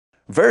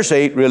Verse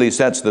 8 really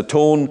sets the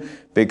tone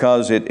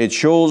because it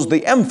shows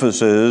the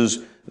emphasis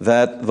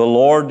that the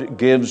Lord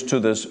gives to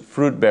this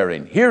fruit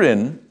bearing.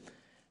 Herein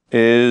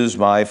is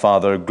my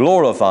Father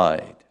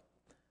glorified,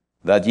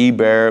 that ye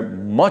bear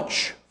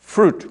much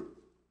fruit.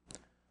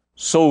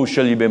 So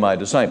shall ye be my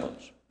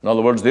disciples. In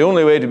other words, the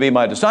only way to be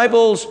my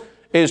disciples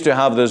is to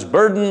have this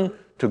burden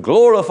to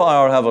glorify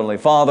our Heavenly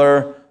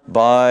Father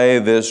by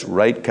this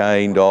right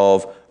kind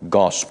of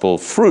gospel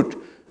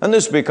fruit. And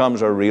this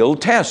becomes a real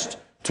test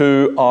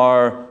to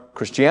our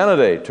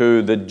Christianity,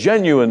 to the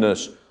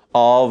genuineness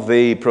of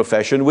the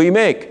profession we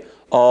make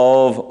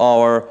of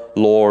our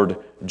Lord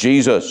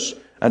Jesus.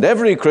 And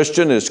every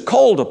Christian is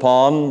called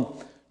upon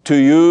to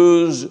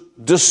use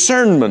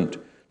discernment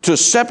to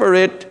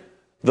separate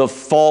the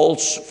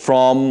false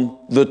from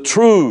the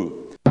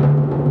true.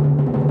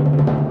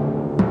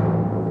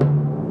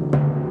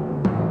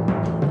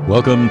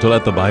 Welcome to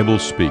Let the Bible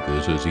Speak.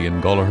 This is Ian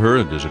Gallagher.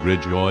 It is a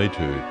great joy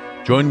to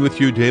join with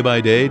you day by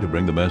day to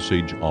bring the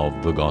message of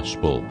the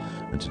gospel.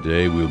 And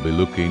today we'll be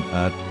looking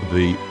at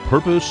the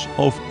purpose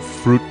of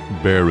fruit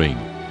bearing.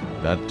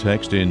 That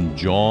text in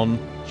John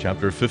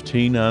chapter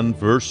 15 and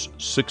verse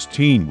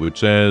 16,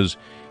 which says,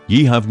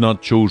 "Ye have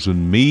not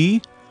chosen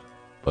me,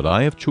 but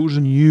I have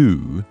chosen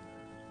you,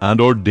 and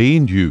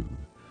ordained you,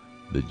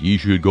 that ye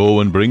should go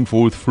and bring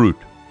forth fruit,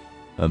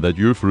 and that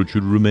your fruit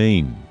should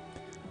remain,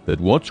 that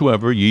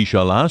whatsoever ye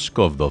shall ask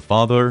of the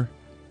Father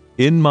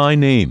in my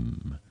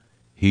name,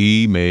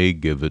 he may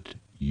give it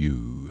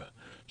you."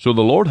 So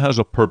the Lord has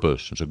a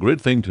purpose. It's a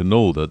great thing to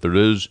know that there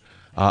is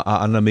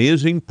an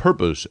amazing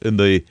purpose in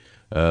the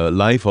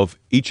life of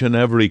each and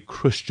every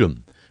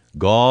Christian.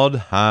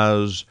 God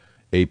has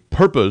a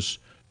purpose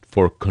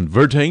for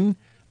converting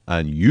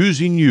and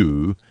using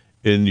you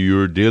in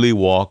your daily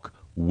walk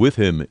with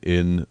Him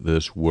in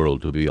this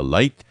world, to be a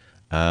light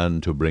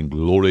and to bring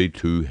glory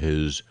to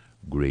His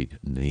great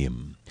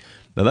name.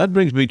 Now that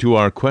brings me to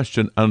our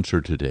question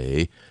answer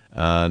today,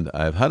 and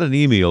I've had an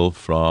email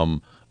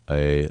from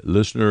a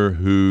listener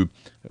who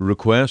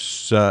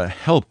requests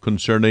help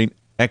concerning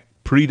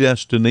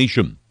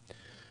predestination.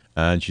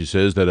 And she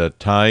says that at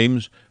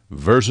times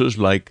verses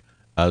like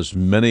 "as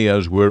many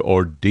as were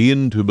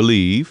ordained to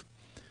believe"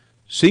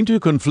 seem to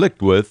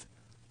conflict with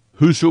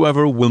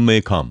 "whosoever will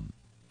may come."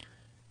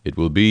 It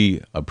will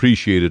be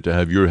appreciated to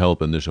have your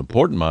help in this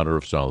important matter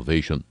of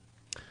salvation.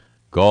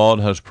 God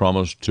has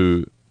promised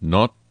to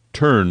not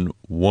turn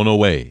one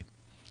away.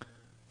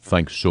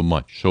 Thanks so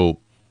much. So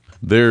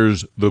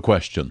there's the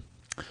question.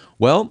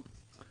 Well,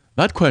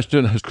 that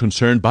question has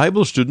concerned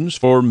Bible students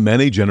for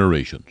many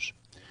generations.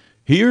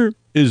 Here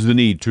is the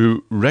need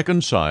to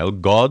reconcile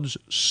God's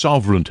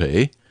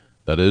sovereignty,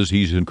 that is,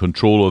 He's in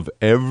control of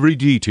every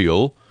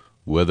detail,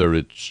 whether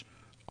it's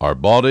our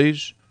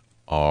bodies,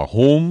 our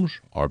homes,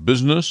 our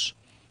business,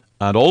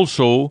 and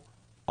also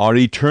our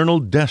eternal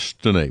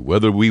destiny,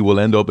 whether we will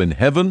end up in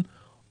heaven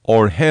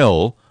or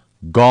hell.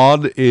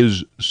 God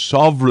is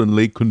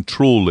sovereignly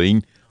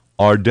controlling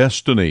our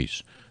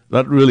destinies.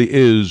 That really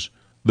is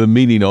the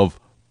meaning of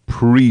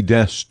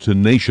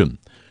predestination,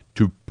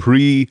 to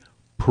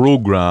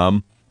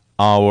pre-program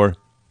our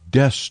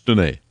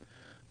destiny.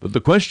 But the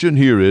question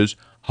here is,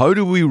 how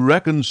do we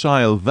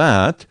reconcile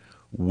that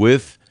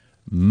with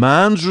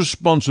man's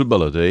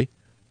responsibility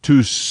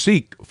to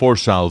seek for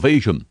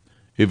salvation?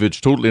 If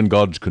it's totally in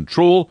God's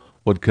control,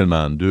 what can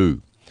man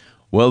do?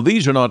 Well,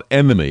 these are not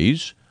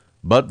enemies,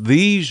 but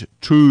these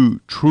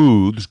two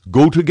truths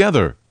go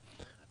together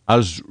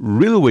as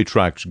railway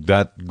tracks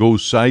that go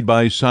side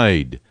by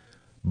side,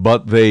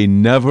 but they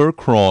never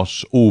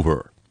cross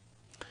over.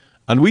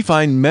 And we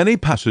find many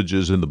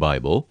passages in the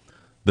Bible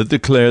that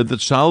declare that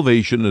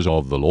salvation is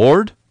of the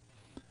Lord,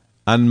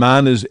 and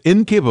man is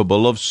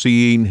incapable of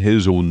seeing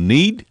his own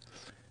need.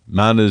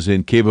 Man is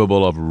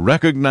incapable of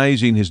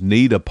recognizing his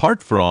need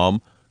apart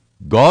from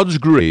God's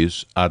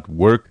grace at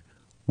work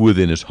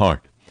within his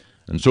heart.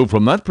 And so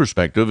from that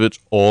perspective, it's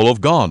all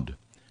of God.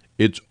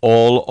 It's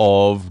all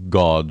of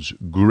God's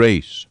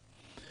grace.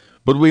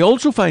 But we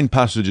also find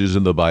passages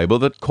in the Bible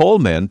that call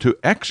men to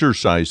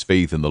exercise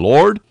faith in the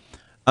Lord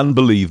and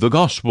believe the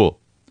gospel.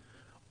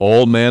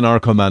 All men are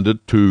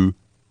commanded to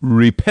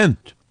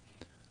repent.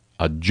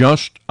 A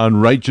just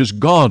and righteous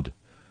God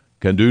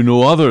can do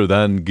no other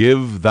than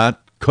give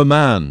that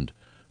command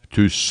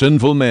to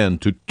sinful men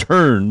to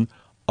turn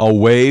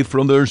away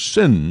from their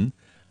sin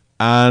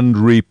and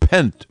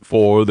repent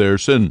for their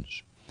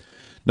sins.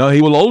 Now,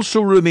 He will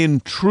also remain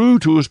true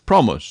to His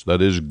promise,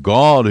 that is,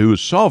 God, who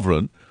is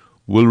sovereign,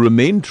 will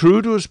remain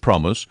true to His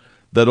promise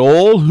that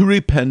all who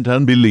repent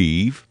and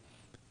believe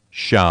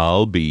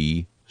shall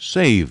be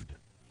saved,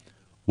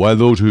 while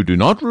those who do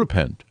not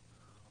repent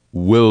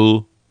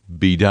will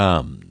be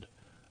damned.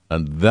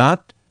 And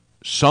that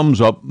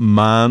sums up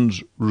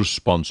man's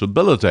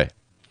responsibility.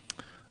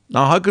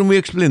 Now, how can we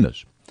explain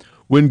this?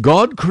 When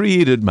God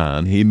created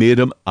man, He made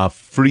him a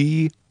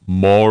free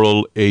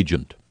moral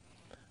agent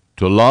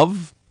to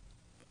love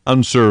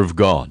and serve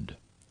God.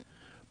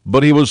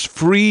 But he was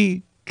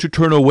free to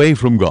turn away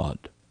from God.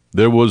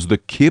 There was the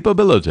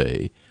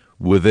capability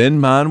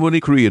within man when He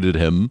created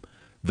him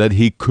that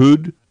he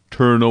could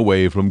turn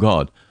away from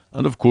God.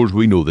 And of course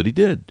we know that he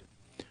did.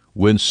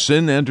 When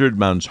sin entered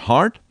man's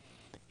heart,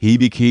 he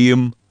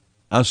became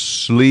a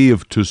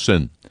slave to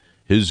sin.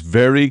 His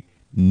very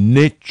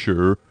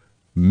nature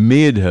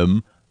made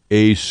him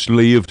a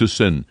slave to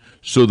sin,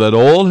 so that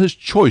all his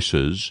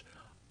choices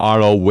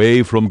are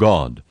away from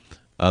God.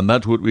 And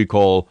that's what we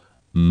call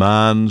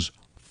man's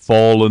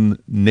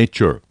fallen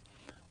nature,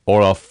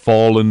 or a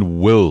fallen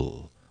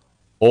will.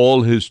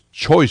 All his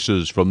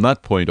choices from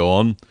that point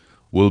on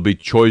will be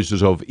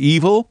choices of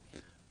evil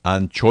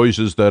and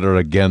choices that are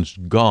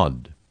against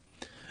God.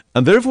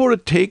 And therefore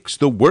it takes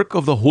the work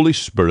of the Holy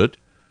Spirit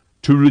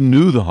to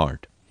renew the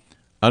heart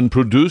and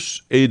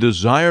produce a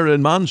desire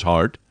in man's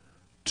heart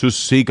to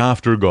seek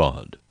after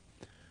God.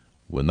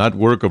 When that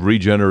work of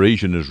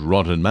regeneration is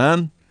wrought in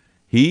man,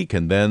 he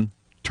can then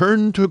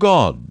turn to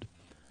God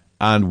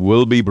and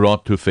will be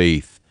brought to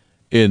faith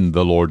in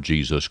the Lord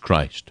Jesus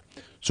Christ.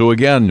 So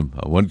again,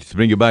 I want to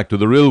bring you back to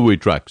the railway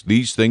tracks.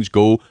 These things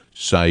go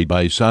side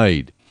by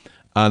side.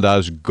 And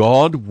as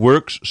God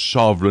works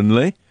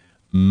sovereignly,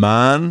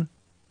 man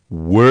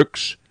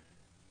works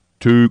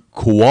to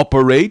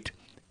cooperate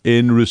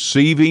in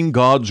receiving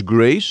God's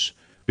grace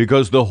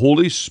because the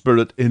Holy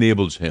Spirit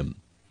enables him.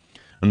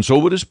 And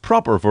so it is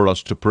proper for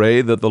us to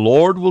pray that the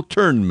Lord will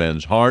turn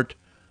men's heart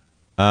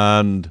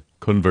and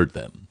convert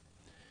them.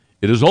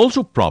 It is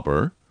also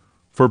proper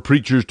for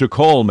preachers to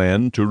call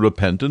men to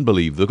repent and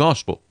believe the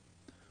gospel.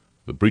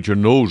 The preacher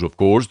knows, of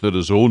course, that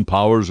his own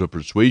powers of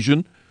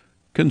persuasion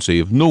can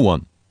save no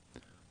one.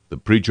 The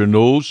preacher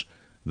knows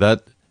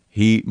that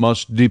he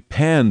must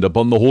depend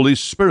upon the Holy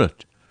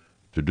Spirit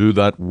to do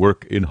that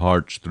work in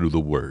hearts through the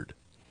Word.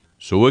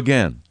 So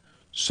again,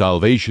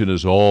 salvation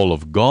is all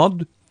of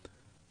God,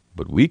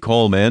 but we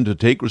call men to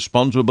take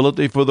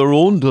responsibility for their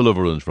own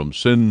deliverance from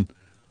sin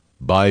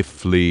by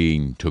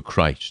fleeing to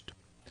Christ.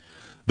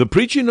 The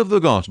preaching of the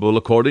gospel,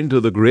 according to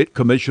the Great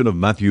Commission of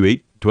Matthew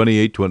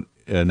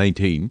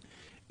 8:28-19,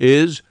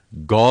 is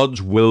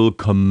God's will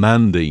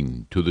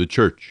commanding to the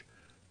church,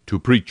 to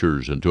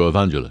preachers and to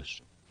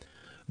evangelists.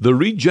 The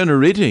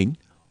regenerating,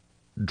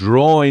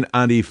 drawing,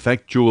 and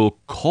effectual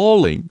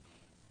calling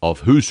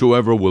of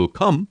whosoever will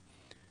come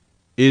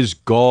is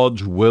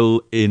God's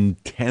will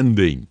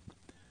intending.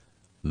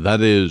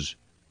 That is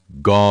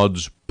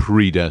God's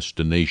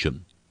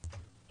predestination.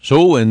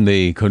 So in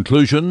the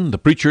conclusion, the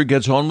preacher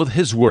gets on with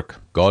his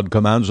work. God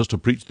commands us to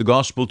preach the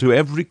gospel to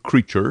every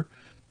creature,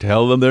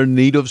 tell them their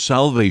need of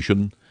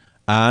salvation,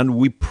 and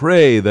we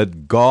pray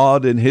that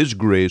God in his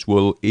grace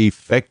will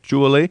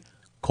effectually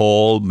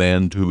call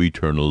men to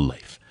eternal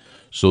life,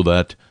 so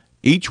that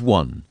each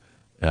one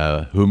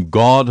whom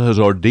God has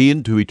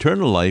ordained to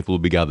eternal life will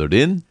be gathered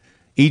in.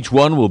 Each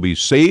one will be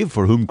saved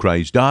for whom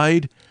Christ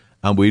died,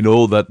 and we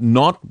know that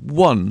not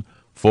one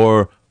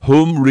for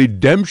whom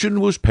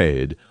redemption was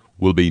paid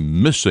will be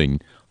missing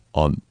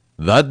on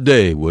that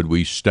day when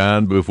we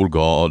stand before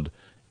God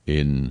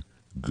in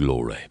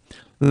glory.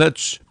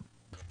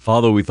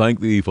 Father, we thank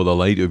thee for the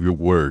light of your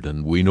word,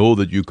 and we know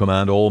that you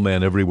command all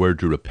men everywhere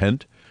to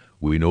repent.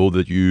 We know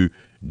that you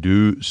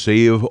do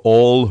save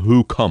all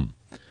who come,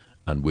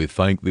 and we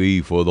thank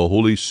thee for the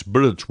Holy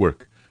Spirit's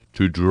work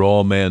to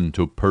draw men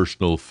to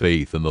personal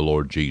faith in the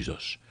Lord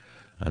Jesus,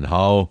 and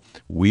how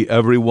we,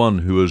 everyone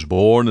who is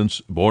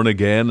born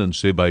again and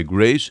saved by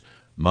grace,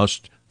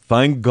 must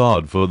thank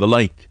God for the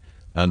light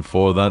and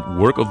for that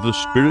work of the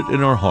Spirit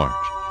in our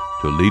hearts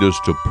to lead us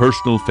to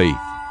personal faith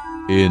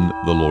in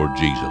the Lord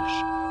Jesus.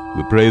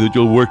 We pray that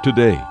you'll work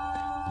today,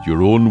 that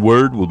your own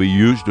word will be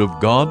used of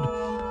God,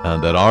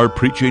 and that our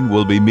preaching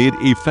will be made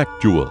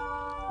effectual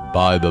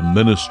by the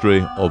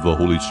ministry of the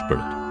Holy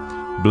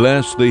Spirit.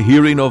 Bless the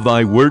hearing of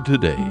thy word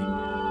today,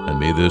 and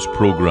may this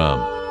program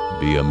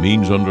be a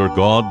means under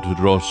God to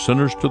draw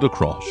sinners to the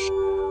cross.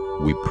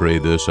 We pray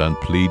this and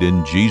plead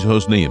in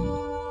Jesus' name.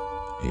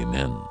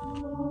 Amen.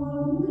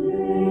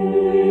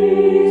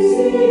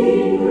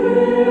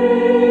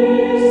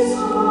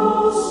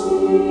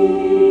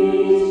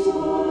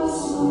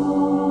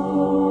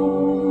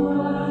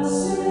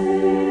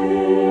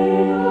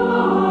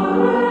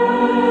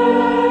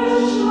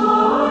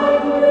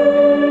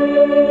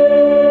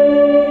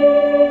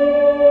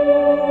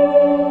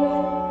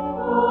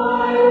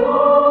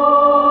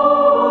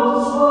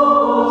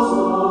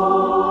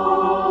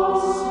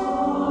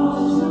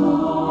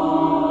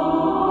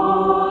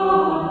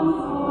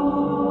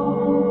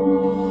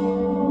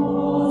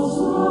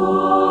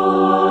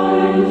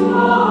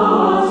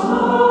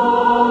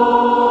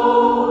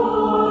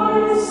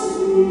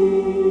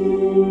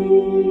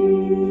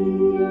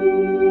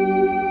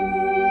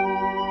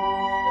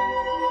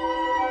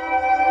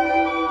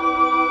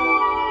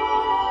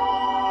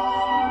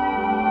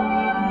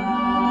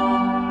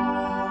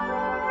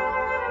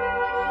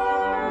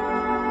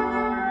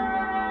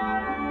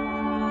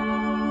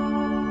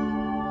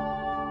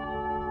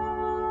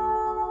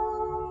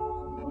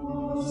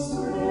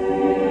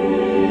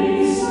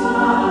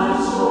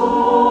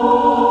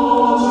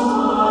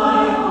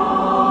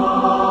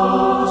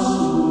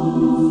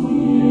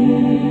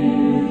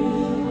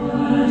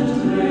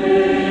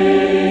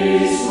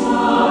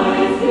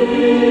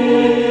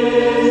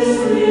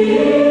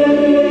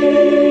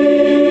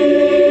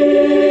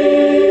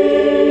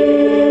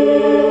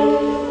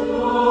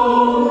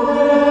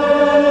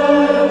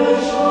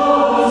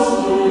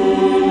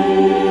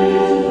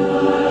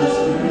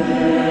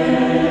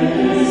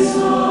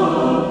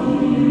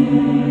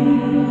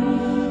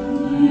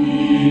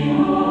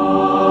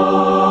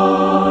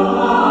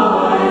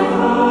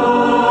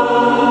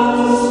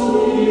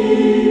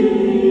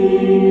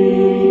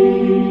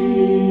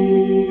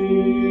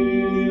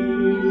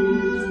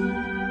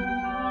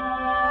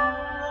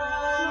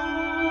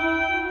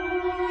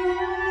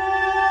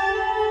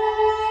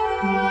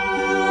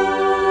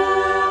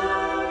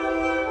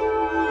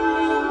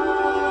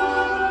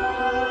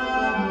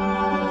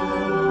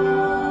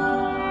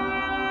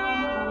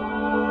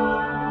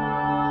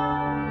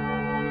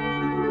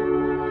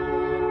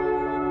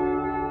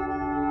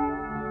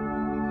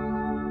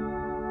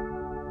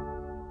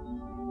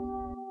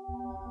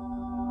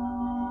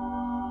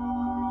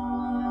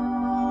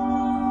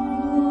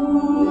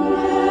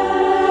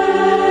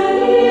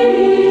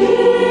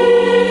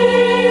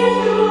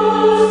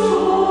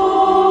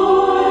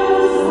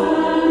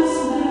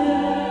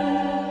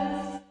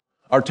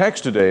 Our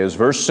text today is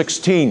verse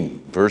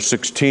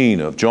 16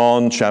 of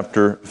John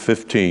chapter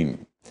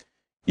 15.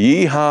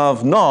 Ye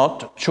have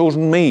not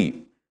chosen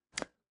me,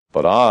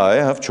 but I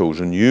have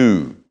chosen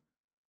you,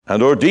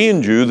 and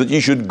ordained you that ye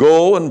should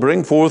go and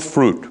bring forth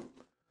fruit,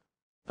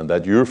 and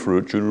that your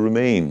fruit should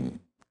remain,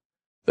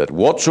 that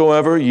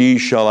whatsoever ye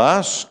shall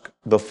ask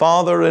the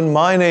Father in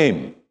my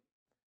name,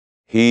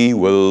 he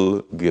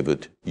will give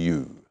it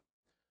you.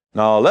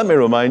 Now, let me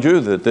remind you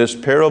that this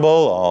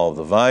parable of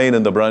the vine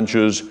and the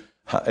branches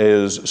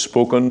is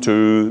spoken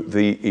to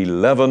the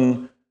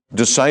 11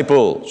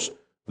 disciples.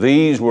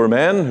 These were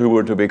men who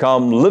were to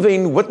become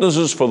living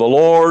witnesses for the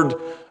Lord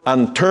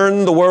and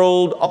turn the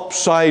world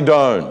upside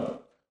down.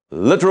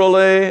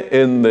 Literally,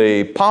 in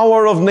the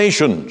power of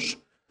nations,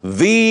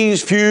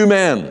 these few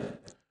men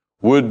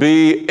would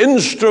be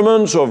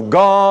instruments of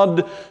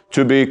God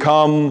to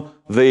become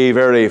the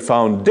very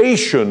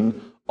foundation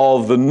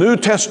of the New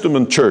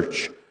Testament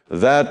church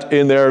that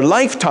in their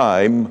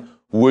lifetime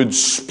would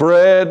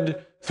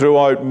spread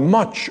throughout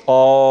much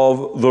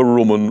of the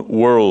Roman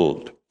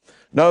world.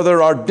 Now,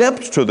 there are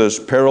depths to this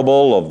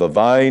parable of the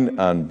vine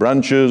and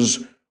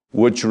branches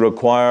which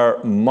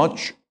require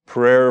much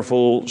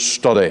prayerful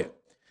study.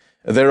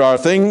 There are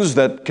things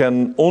that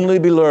can only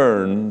be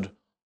learned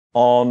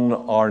on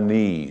our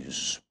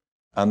knees.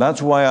 And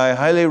that's why I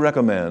highly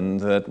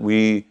recommend that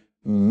we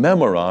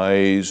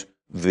memorize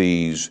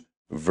these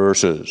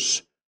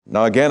verses.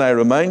 Now again, I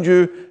remind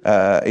you,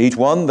 each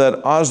one,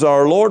 that as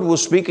our Lord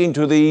was speaking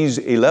to these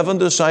 11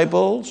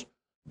 disciples,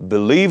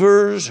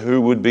 believers who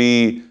would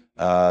be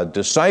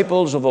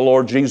disciples of the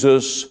Lord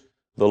Jesus,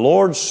 the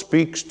Lord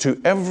speaks to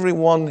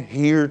everyone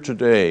here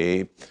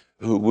today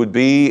who would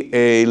be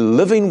a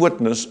living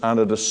witness and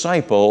a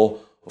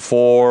disciple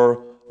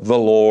for the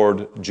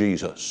Lord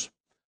Jesus.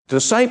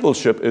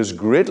 Discipleship is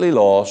greatly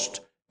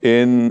lost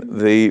in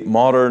the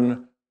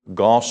modern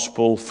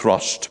gospel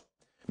thrust.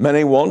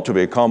 Many want to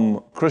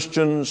become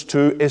Christians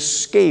to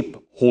escape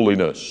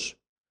holiness.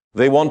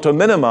 They want to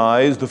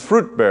minimize the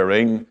fruit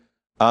bearing,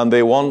 and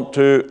they want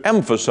to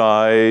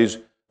emphasize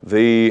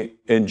the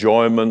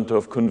enjoyment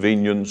of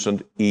convenience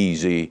and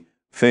easy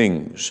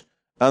things.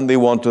 And they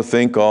want to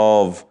think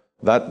of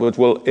that which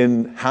will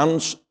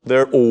enhance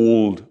their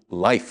old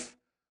life.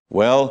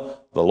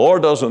 Well, the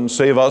Lord doesn't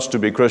save us to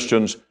be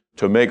Christians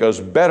to make us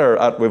better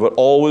at what we've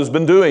always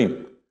been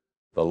doing.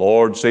 The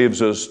Lord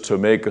saves us to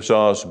make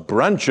us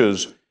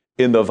branches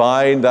in the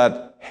vine,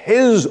 that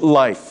His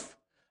life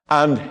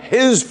and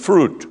His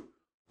fruit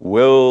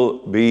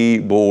will be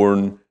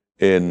born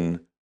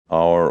in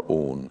our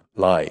own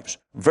lives.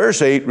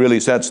 Verse 8 really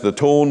sets the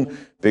tone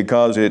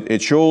because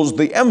it shows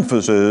the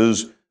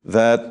emphasis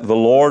that the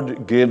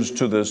Lord gives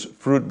to this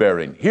fruit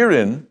bearing.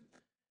 Herein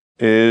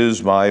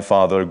is my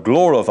Father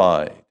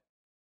glorified,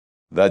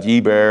 that ye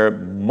bear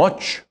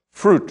much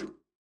fruit.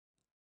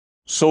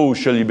 So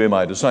shall ye be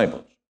my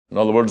disciples. In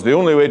other words, the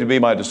only way to be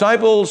my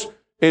disciples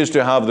is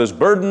to have this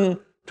burden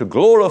to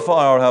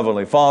glorify our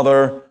Heavenly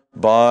Father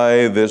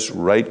by this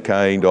right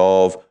kind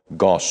of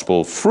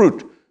gospel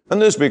fruit. And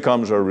this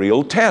becomes a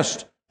real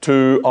test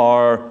to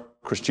our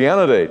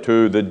Christianity,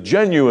 to the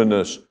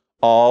genuineness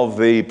of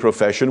the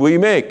profession we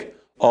make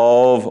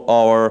of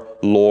our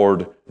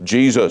Lord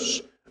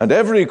Jesus. And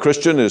every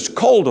Christian is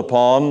called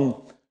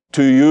upon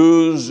to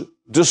use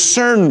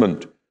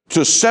discernment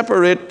to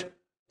separate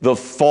the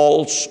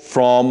false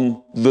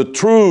from the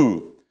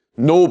true.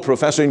 No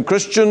professing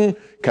Christian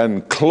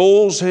can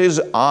close his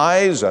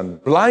eyes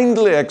and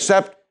blindly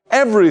accept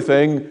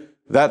everything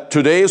that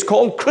today is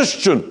called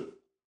Christian.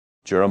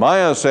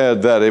 Jeremiah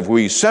said that if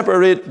we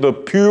separate the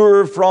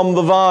pure from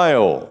the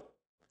vile,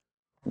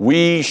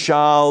 we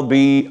shall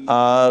be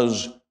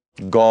as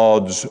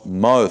God's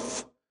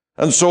mouth.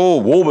 And so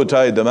woe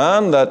betide the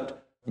man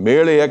that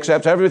merely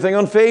accepts everything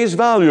on face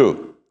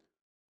value.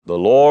 The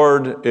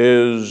Lord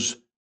is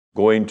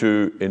going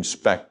to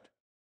inspect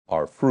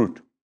our fruit,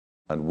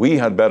 and we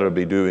had better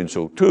be doing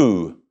so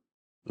too,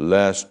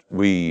 lest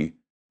we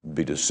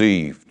be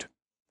deceived.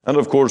 And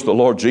of course, the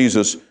Lord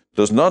Jesus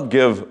does not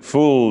give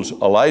fools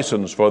a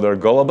license for their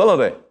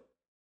gullibility.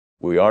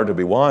 We are to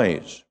be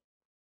wise.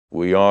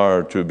 We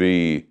are to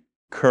be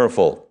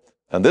careful.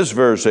 And this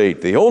verse 8,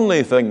 the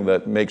only thing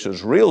that makes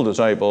us real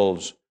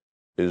disciples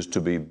is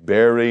to be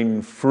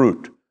bearing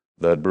fruit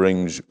that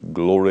brings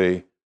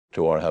glory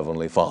to our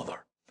Heavenly Father.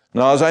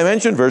 Now, as I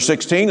mentioned, verse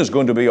 16 is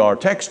going to be our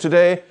text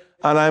today,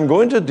 and I'm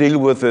going to deal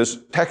with this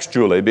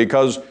textually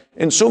because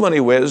in so many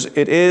ways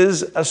it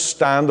is a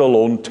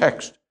standalone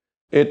text.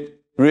 It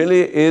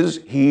really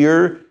is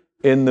here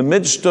in the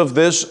midst of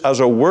this as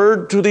a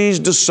word to these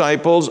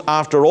disciples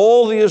after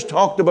all he has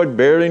talked about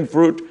bearing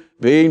fruit,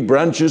 being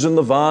branches in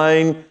the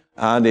vine,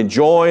 and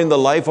enjoying the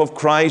life of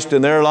Christ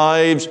in their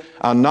lives.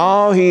 And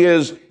now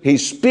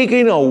he's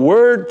speaking a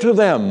word to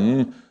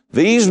them,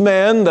 these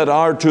men that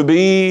are to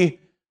be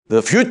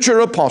the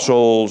future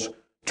apostles,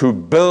 to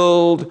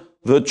build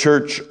the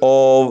church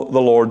of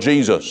the Lord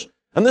Jesus.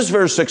 And this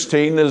verse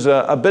 16 is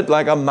a bit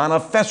like a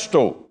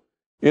manifesto.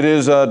 It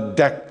is a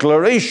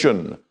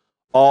declaration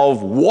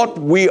of what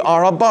we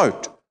are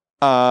about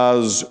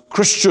as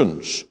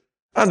Christians.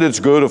 And it's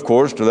good, of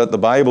course, to let the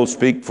Bible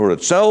speak for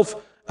itself.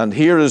 And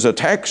here is a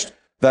text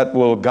that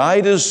will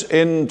guide us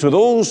into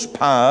those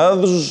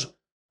paths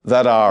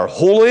that are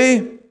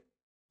holy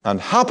and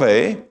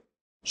happy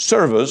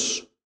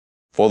service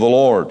for the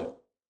Lord.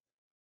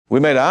 We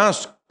might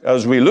ask,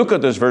 as we look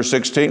at this verse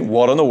 16,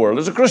 what in the world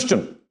is a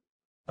Christian?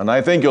 And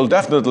I think you'll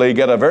definitely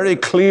get a very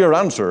clear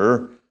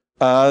answer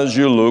as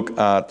you look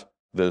at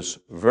this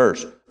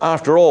verse.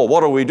 After all,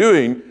 what are we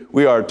doing?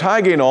 We are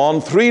tagging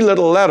on 3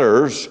 little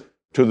letters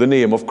to the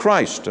name of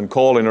Christ and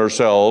calling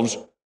ourselves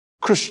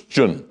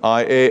Christian,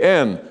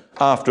 I-A-N,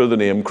 after the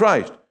name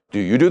Christ. Do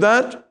you do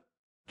that?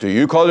 Do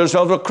you call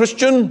yourself a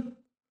Christian?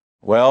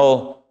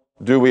 Well,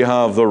 do we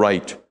have the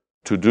right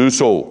to do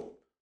so?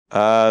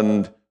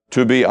 And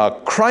to be a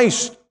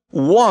Christ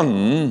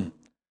one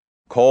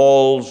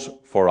calls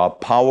for a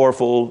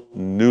powerful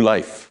new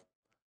life.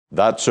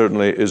 That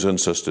certainly is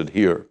insisted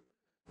here.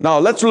 Now,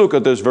 let's look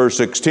at this verse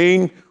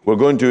 16. We're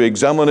going to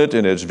examine it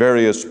in its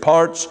various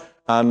parts,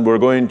 and we're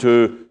going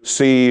to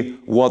see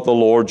what the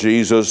Lord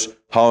Jesus,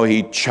 how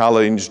he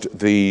challenged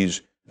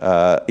these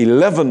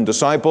 11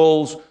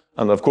 disciples.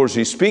 And of course,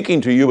 he's speaking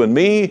to you and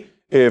me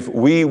if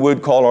we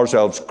would call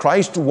ourselves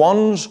Christ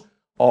ones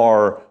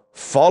or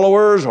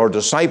followers or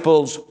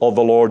disciples of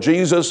the Lord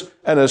Jesus.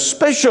 And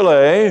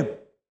especially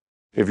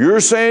if you're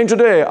saying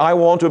today, I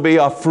want to be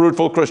a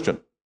fruitful Christian.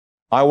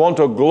 I want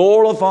to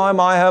glorify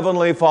my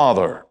Heavenly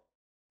Father,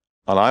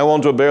 and I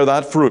want to bear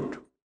that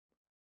fruit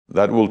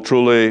that will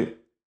truly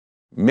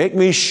make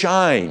me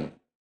shine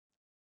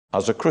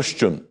as a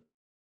Christian,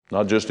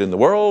 not just in the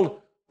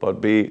world, but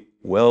be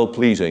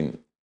well-pleasing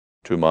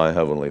to my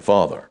Heavenly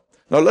Father.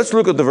 Now let's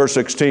look at the verse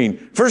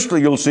 16.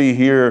 Firstly, you'll see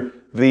here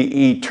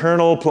the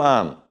eternal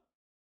plan.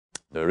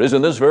 There is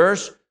in this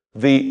verse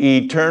the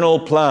eternal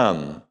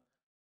plan.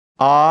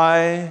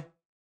 I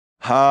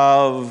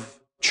have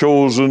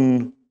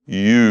chosen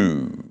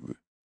you.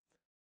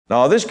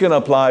 Now, this can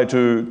apply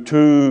to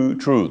 2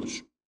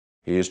 truths.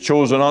 He has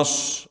chosen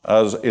us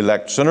as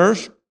elect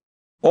sinners,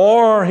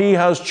 or he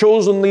has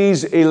chosen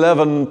these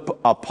 11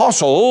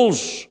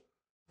 apostles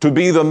to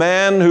be the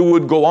men who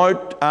would go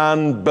out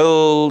and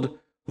build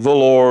the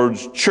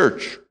Lord's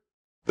church.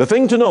 The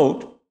thing to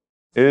note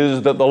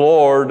is that the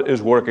Lord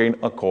is working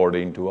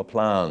according to a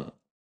plan.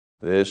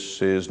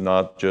 This is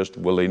not just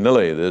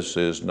willy-nilly. This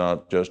is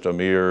not just a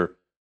mere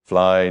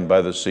flying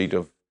by the seat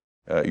of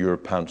your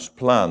pants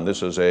plan.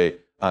 This is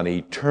an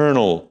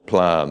eternal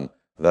plan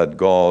that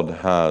God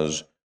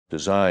has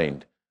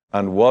designed.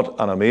 And what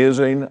an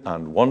amazing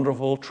and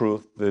wonderful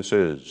truth this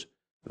is,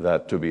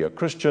 that to be a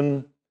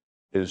Christian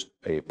is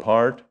a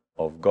part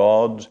of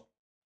God's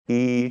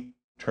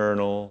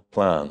eternal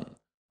plan.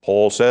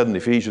 Paul said in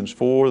Ephesians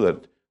 4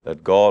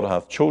 that God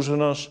hath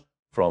chosen us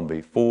from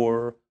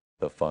before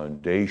the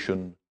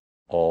foundation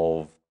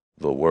of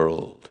the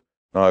world.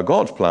 Now,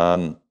 God's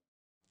plan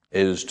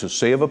is to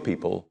save a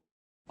people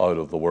out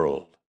of the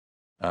world.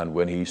 And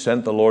when he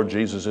sent the Lord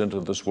Jesus into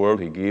this world,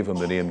 he gave him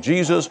the name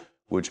Jesus,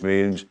 which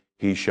means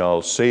he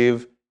shall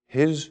save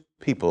his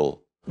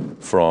people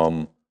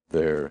from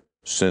their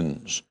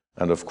sins.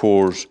 And of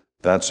course,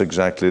 that's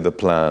exactly the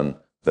plan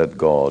that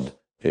God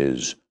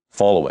is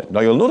following. Now,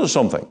 you'll notice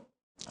something.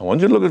 I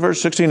want you to look at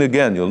verse 16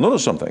 again. You'll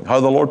notice something, how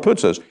the Lord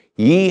puts this.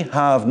 Ye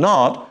have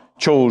not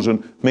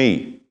chosen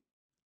me.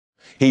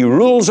 He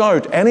rules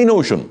out any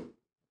notion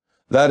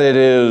that it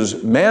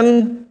is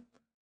men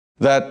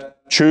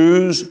that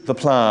choose the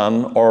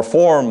plan or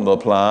form the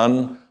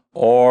plan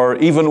or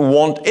even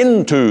want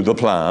into the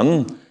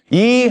plan.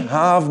 Ye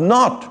have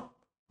not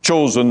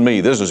chosen me.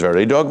 This is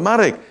very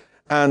dogmatic.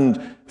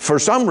 And for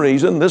some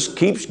reason, this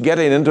keeps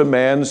getting into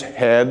men's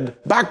head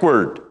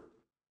backward.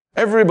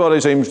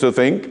 Everybody seems to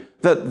think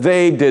that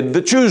they did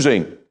the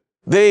choosing.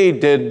 They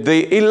did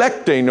the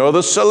electing or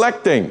the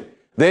selecting.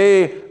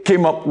 They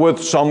came up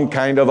with some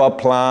kind of a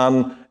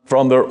plan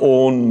from their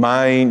own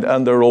mind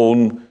and their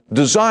own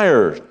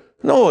desires.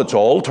 No, it's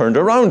all turned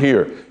around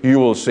here. You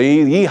will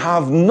see, ye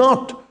have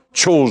not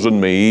chosen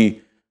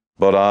me,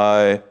 but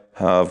I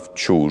have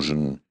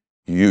chosen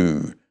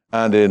you.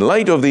 And in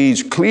light of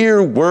these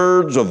clear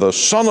words of the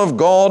Son of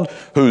God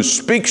who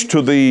speaks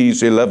to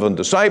these 11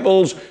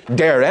 disciples,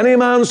 dare any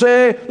man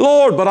say,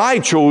 Lord, but I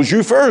chose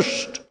you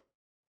first?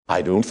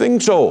 I don't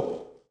think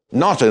so.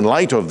 Not in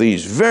light of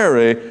these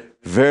very,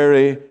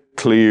 very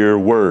clear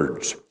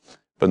words.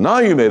 But now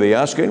you may be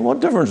asking, what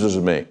difference does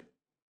it make?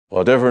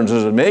 What difference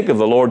does it make if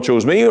the Lord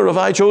chose me or if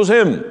I chose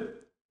him?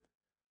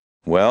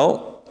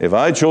 Well, if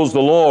I chose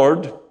the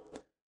Lord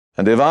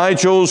and if I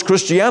chose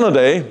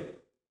Christianity,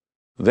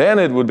 then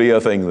it would be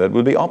a thing that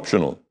would be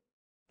optional.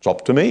 It's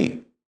up to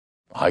me.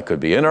 I could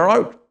be in or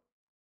out.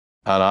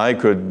 And I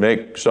could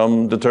make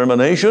some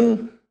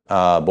determination,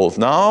 both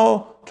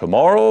now,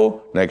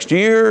 tomorrow, next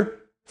year,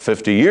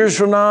 50 years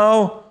from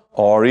now,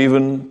 or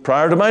even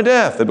prior to my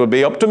death. It would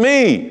be up to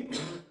me.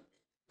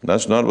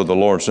 That's not what the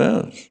Lord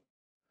says.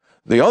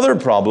 The other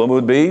problem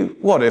would be,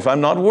 what if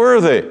I'm not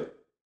worthy?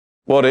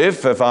 What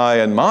if I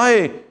in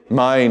my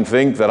mind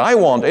think that I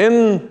want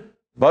in,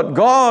 but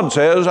God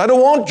says, I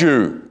don't want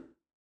you.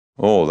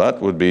 Oh,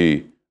 that would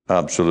be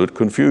absolute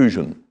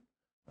confusion.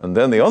 And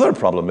then the other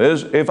problem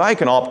is, if I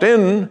can opt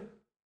in,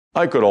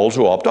 I could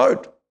also opt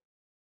out.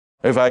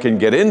 If I can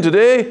get in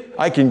today,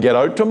 I can get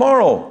out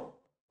tomorrow,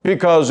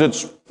 because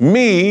it's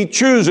me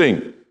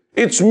choosing.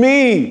 It's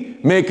me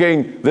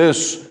making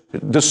this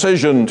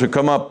decision to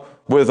come up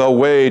with a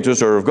way to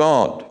serve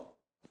God.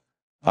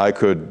 I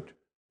could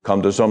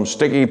come to some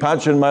sticky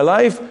patch in my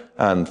life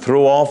and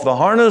throw off the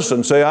harness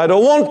and say, I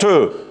don't want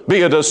to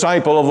be a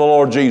disciple of the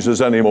Lord Jesus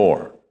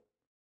anymore.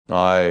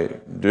 I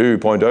do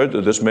point out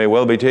that this may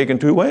well be taken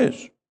two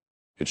ways.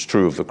 It's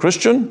true of the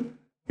Christian.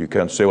 You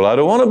can't say, well, I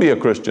don't want to be a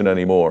Christian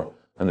anymore.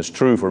 And it's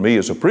true for me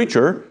as a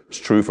preacher. It's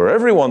true for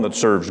everyone that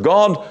serves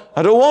God.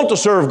 I don't want to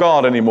serve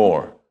God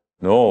anymore.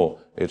 No,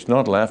 it's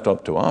not left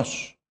up to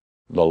us.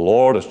 The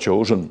Lord has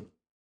chosen,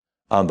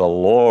 and the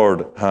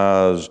Lord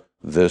has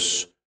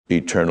this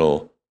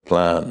eternal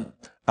plan.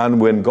 And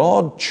when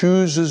God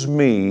chooses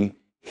me,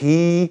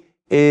 He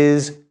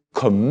is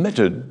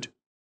committed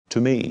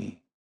to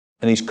me,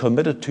 and He's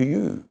committed to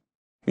you.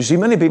 You see,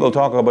 many people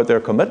talk about their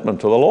commitment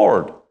to the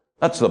Lord.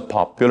 That's the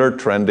popular,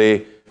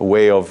 trendy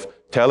way of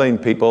telling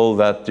people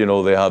that,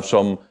 they have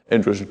some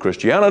interest in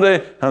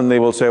Christianity, and they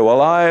will say,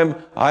 well,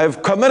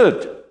 I've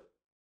committed.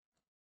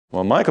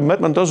 Well, my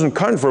commitment doesn't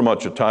count for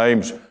much at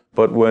times,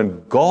 but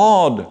when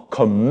God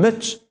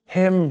commits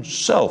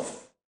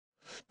Himself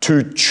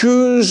to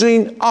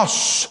choosing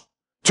us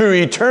to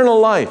eternal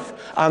life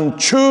and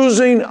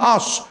choosing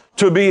us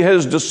to be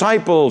His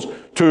disciples,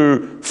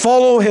 to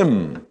follow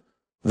Him,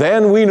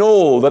 then we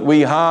know that we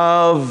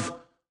have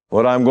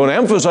what I'm going to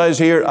emphasize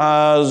here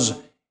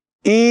as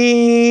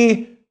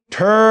eternal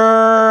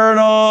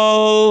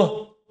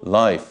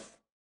life.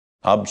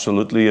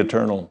 Absolutely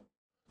eternal.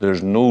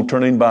 There's no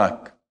turning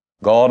back.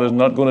 God is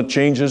not going to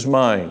change His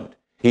mind.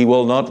 He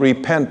will not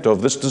repent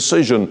of this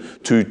decision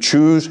to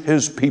choose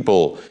His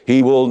people.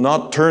 He will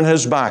not turn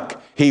His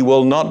back. He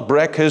will not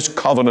break His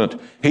covenant.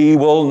 He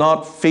will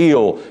not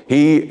fail.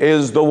 He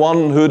is the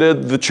one who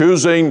did the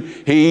choosing.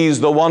 He's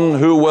the one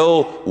who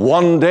will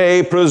one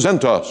day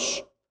present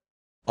us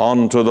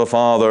unto the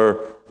Father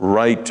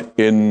right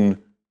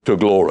into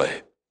glory.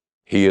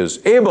 He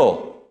is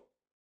able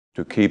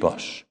to keep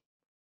us.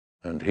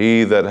 And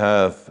He that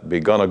hath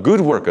begun a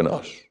good work in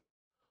us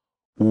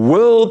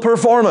will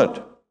perform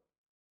it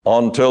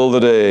until the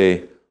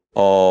day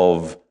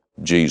of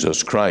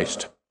Jesus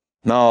Christ.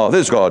 Now,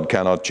 this God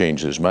cannot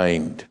change His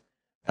mind,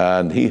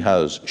 and He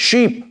has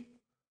sheep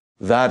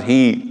that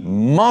He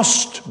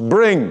must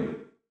bring.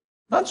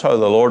 That's how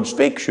the Lord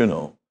speaks,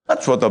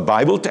 That's what the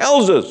Bible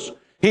tells us.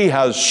 He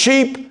has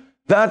sheep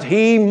that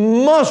He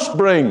must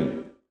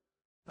bring.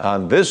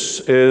 And this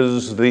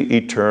is the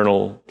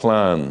eternal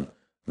plan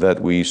that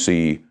we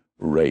see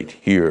right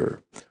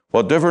here.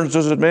 What difference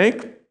does it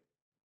make?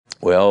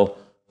 Well,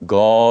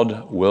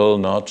 God will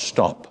not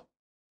stop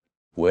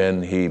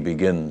when He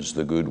begins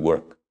the good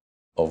work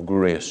of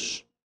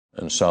grace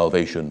and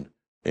salvation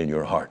in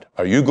your heart.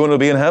 Are you going to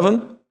be in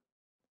heaven?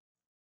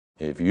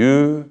 If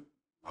you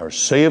are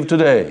saved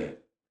today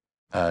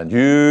and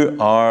you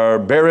are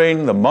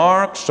bearing the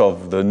marks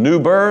of the new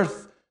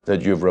birth,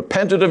 that you've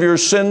repented of your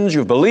sins,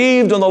 you've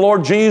believed on the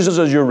Lord Jesus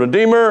as your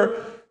Redeemer,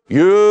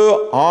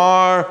 you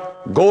are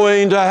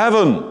going to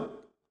heaven.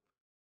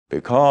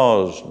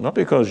 Not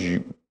because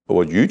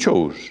what you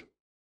chose,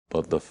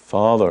 but the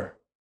Father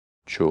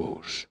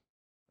chose,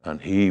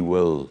 and He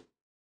will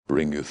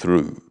bring you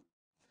through.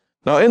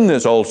 Now, in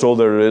this also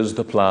there is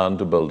the plan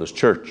to build His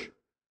church.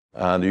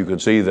 And you can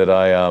see that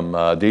I am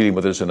dealing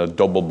with this in a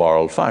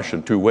double-barreled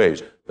fashion, two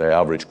ways. The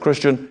average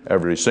Christian,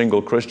 every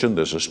single Christian,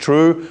 this is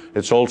true.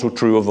 It's also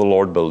true of the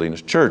Lord building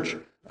His church.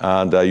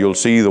 And you'll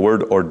see the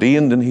word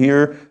ordained in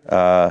here.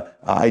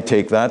 I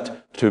take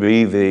that to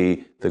be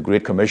the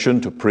Great Commission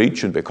to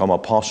preach and become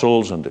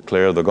apostles and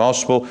declare the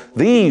gospel.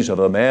 These are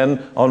the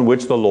men on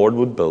which the Lord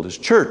would build His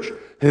church.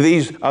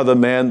 These are the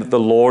men that the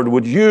Lord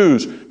would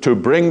use to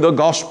bring the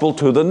gospel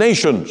to the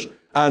nations.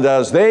 And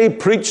as they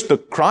preached the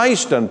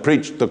Christ and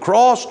preached the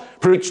cross,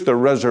 preached the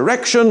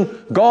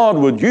resurrection, God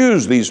would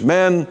use these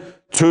men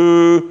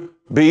to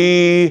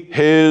be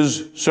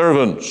His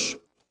servants.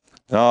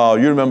 Now,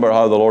 you remember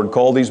how the Lord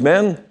called these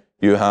men?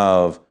 You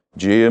have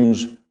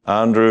James,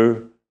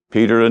 Andrew,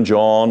 Peter and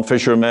John,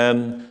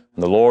 fishermen.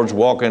 And the Lord's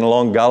walking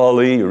along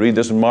Galilee. You read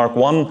this in Mark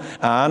 1.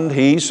 And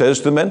He says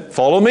to the men,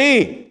 follow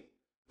me,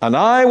 and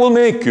I will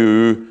make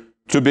you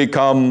to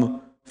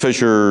become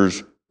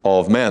fishers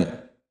of men.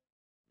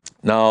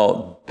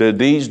 Now, did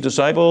these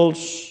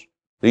disciples,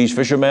 these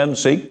fishermen,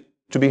 seek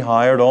to be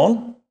hired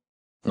on?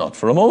 Not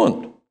for a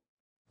moment.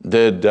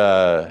 Did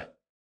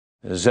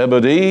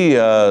Zebedee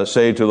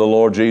say to the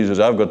Lord Jesus,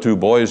 I've got two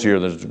boys here,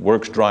 the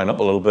work's drying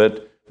up a little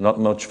bit, not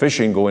much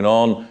fishing going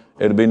on,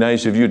 it'd be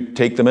nice if you'd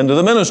take them into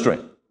the ministry?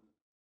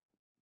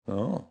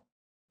 No.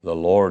 The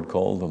Lord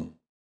called them,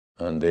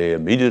 and they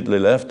immediately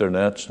left their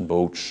nets and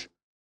boats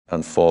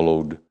and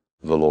followed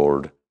the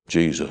Lord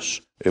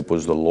Jesus. It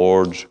was the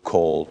Lord's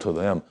call to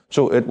them.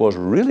 So it was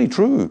really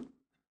true,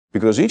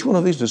 because each one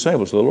of these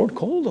disciples, the Lord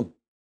called them.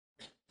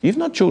 You've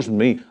not chosen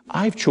me,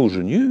 I've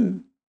chosen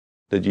you,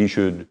 that ye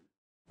should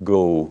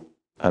go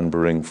and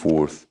bring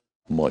forth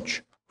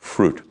much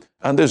fruit.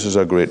 And this is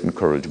a great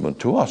encouragement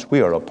to us. We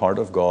are a part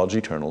of God's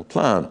eternal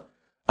plan.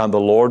 And the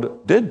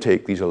Lord did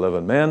take these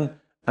 11 men,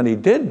 and He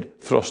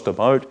did thrust them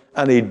out,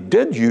 and He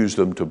did use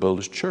them to build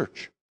His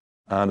church.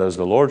 And as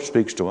the Lord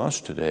speaks to us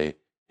today,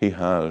 He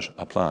has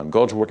a plan.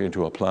 God's working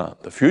to a plan.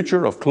 The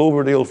future of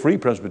Cloverdale Free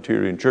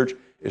Presbyterian Church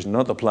is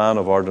not the plan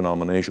of our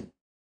denomination.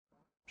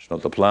 It's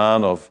not the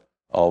plan of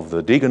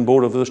the deacon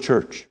board of this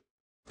church.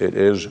 It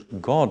is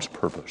God's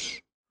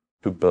purpose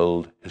to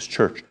build His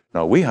church.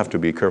 Now, we have to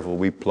be careful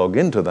we plug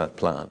into that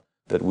plan,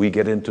 that we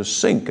get into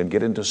sync and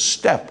get into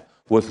step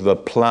with the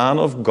plan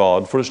of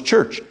God for His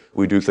church.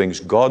 We do things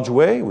God's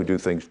way, we do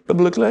things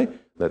biblically,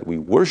 that we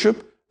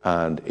worship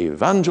and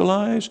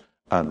evangelize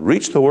and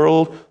reach the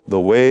world the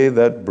way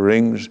that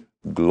brings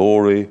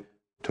glory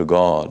to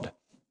God.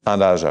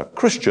 And as a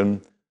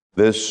Christian,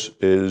 this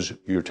is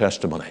your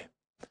testimony,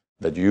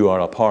 that you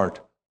are a part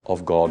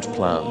of God's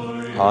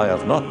plan.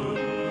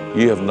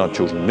 Ye have not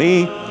chosen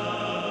me,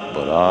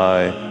 but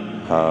I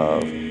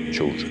have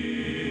chosen.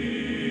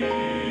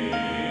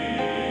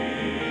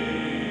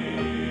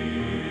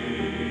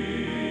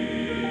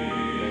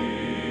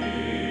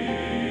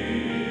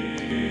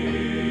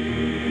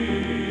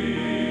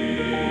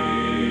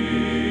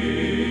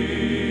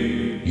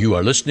 You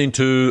are listening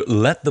to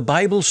Let the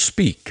Bible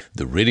Speak,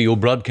 the radio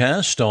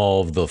broadcast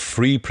of the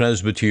Free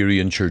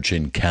Presbyterian Church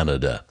in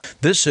Canada.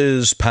 This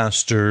is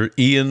Pastor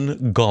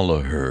Ian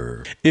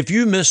Goligher. If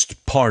you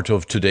missed part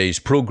of today's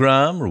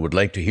program or would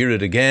like to hear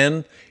it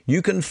again,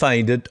 you can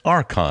find it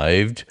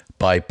archived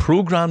by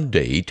program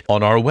date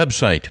on our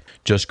website.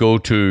 Just go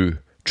to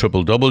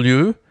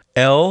www.ltbs.ca,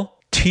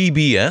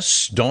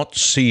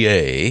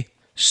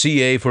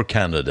 CA for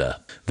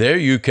Canada. There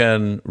you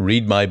can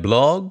read my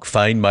blog,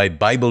 find my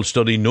Bible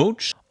study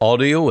notes,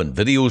 audio and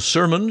video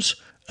sermons,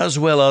 as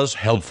well as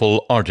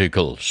helpful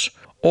articles.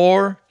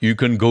 Or you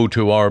can go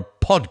to our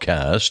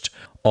podcast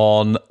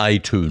on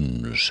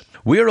iTunes.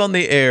 We're on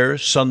the air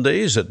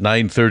Sundays at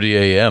 9:30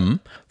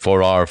 a.m.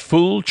 for our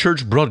full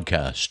church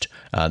broadcast,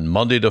 and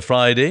Monday to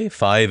Friday,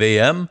 5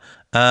 a.m.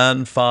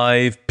 and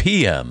 5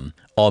 p.m.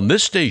 on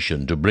this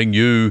station to bring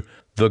you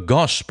the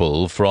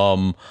gospel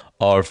from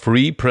our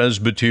Free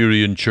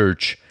Presbyterian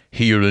Church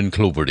here in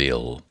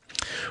Cloverdale.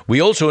 We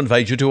also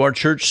invite you to our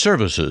church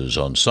services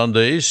on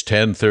Sundays,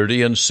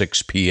 10:30 and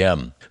 6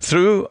 p.m.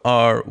 Through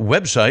our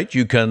website,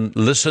 you can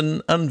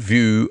listen and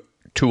view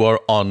to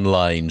our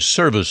online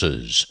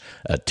services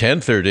at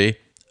 10:30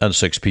 and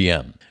 6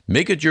 p.m.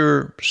 Make it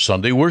your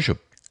Sunday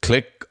worship.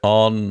 Click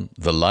on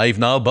the Live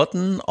Now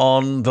button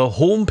on the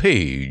home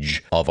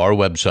page of our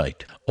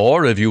website.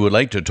 Or if you would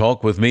like to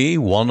talk with me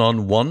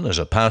one-on-one as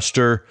a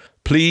pastor,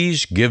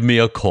 please give me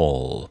a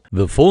call.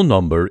 The phone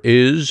number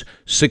is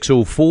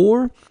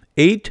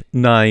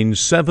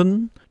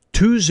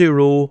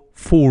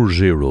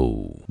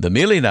 604-897-2040. The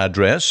mailing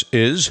address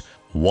is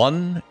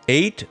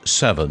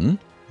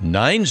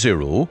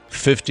 18790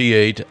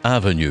 58th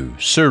Avenue,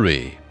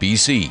 Surrey,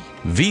 BC,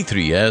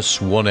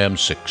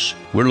 V3S1M6.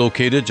 We're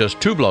located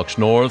just 2 blocks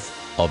north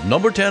of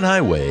number 10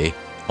 Highway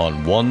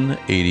on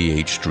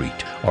 188th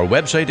Street. Our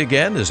website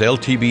again is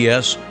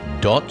ltbs.ca,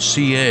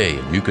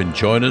 and you can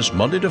join us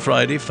Monday to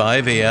Friday,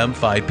 5 a.m.,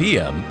 5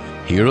 p.m.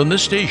 here on the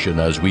station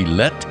as we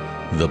let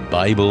the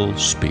Bible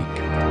speak.